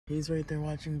He's right there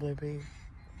watching Blippi.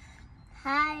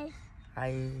 Hi.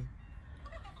 Hi.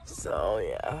 So,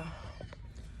 yeah.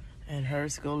 And her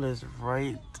school is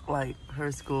right, like,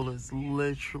 her school is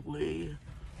literally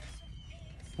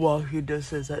walking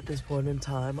distance at this point in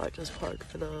time. I just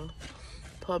parked in a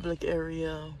public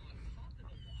area.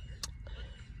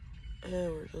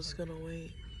 And we're just gonna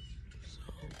wait. So,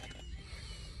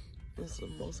 this is the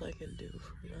most I can do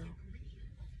for now.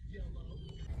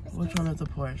 Which one is a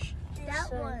Porsche?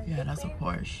 That one. Yeah, that's a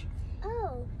Porsche.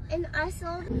 Oh, and I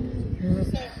saw.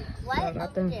 So I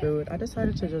got them food. I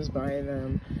decided to just buy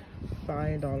them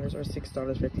 $5 or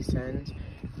 $6.50.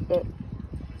 Well,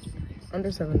 under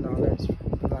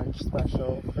 $7 lunch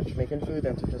special for Jamaican food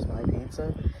than to just buy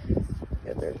pizza.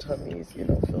 Get their tummies, you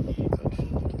know, filled up with good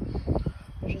food.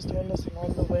 I'm just doing this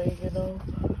along the way, you know.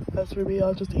 As for me,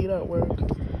 I'll just eat at work.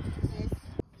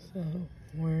 So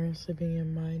we're sitting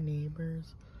in my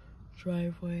neighbor's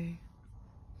driveway.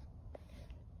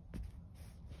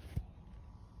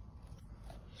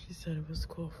 She said it was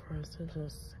cool for us to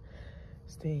just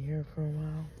stay here for a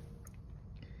while.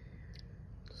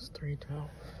 It's 3:12.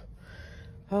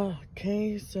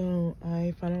 Okay, so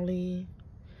I finally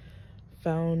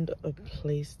found a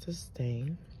place to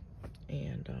stay,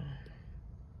 and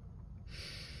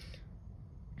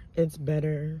it's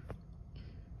better.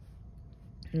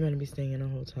 I'm gonna be staying in a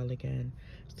hotel again.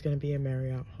 It's gonna be a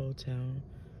Marriott hotel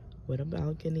with a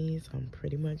balcony, so I'm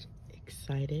pretty much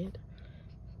excited.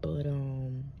 But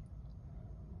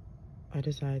I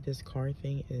decided this car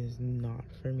thing is not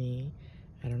for me.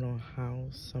 I don't know how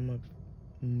some of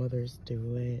mothers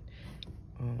do it.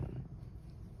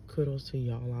 Kudos to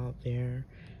y'all out there.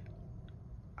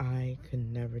 I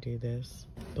could never do this,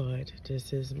 but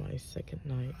this is my second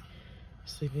night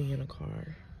sleeping in a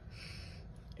car,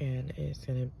 and it's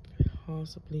gonna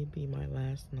possibly be my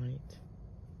last night,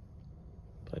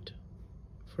 but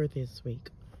for this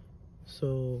week,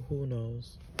 so who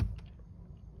knows.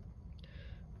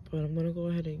 But I'm gonna go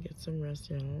ahead and get some rest,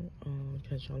 y'all.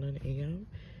 Catch y'all in AM.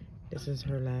 This is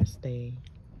her last day,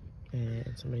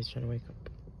 and somebody's trying to wake up.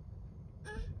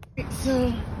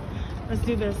 So let's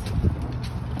do this.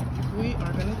 We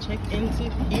are gonna check into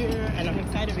here, and I'm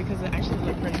excited because it actually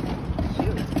looks pretty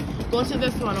cute. Go to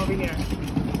this one over here.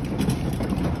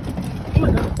 Oh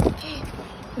my god.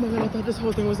 Oh my god, I thought this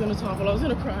whole thing was gonna topple. I was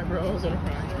gonna cry, bro. I was gonna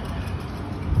cry.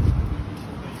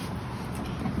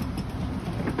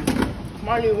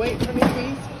 Marley, wait for me,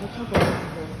 please.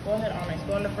 Go ahead, Onyx.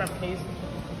 Go in the front, please.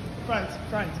 Front.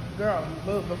 Girl,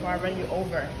 move before I run you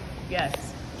over.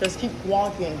 Yes. Just keep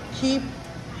walking.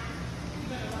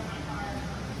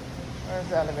 Where's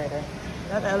the elevator?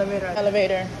 Not the elevator.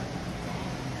 Elevator.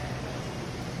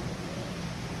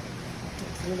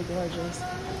 It's really gorgeous.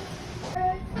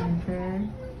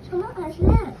 Come on, guys,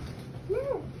 look.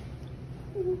 Look.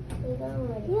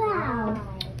 Wow.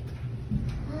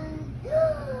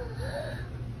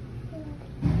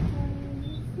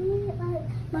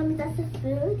 Mommy, that's a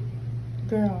food?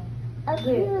 Girl. A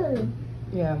food.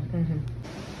 Yeah.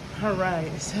 All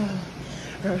right, so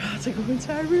we're about to go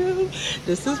into our room.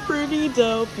 This is pretty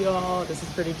dope, y'all. This is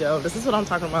pretty dope. This is what I'm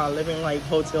talking about, living like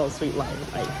hotel sweet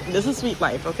life. Like, this is sweet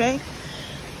life, okay?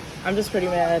 I'm just pretty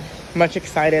mad, much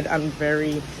excited. I'm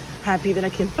very happy that I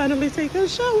can finally take a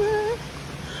shower.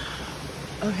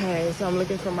 Okay, so I'm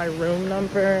looking for my room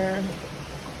number.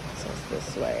 So it's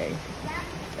this way.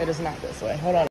 It is not this way. Hold on.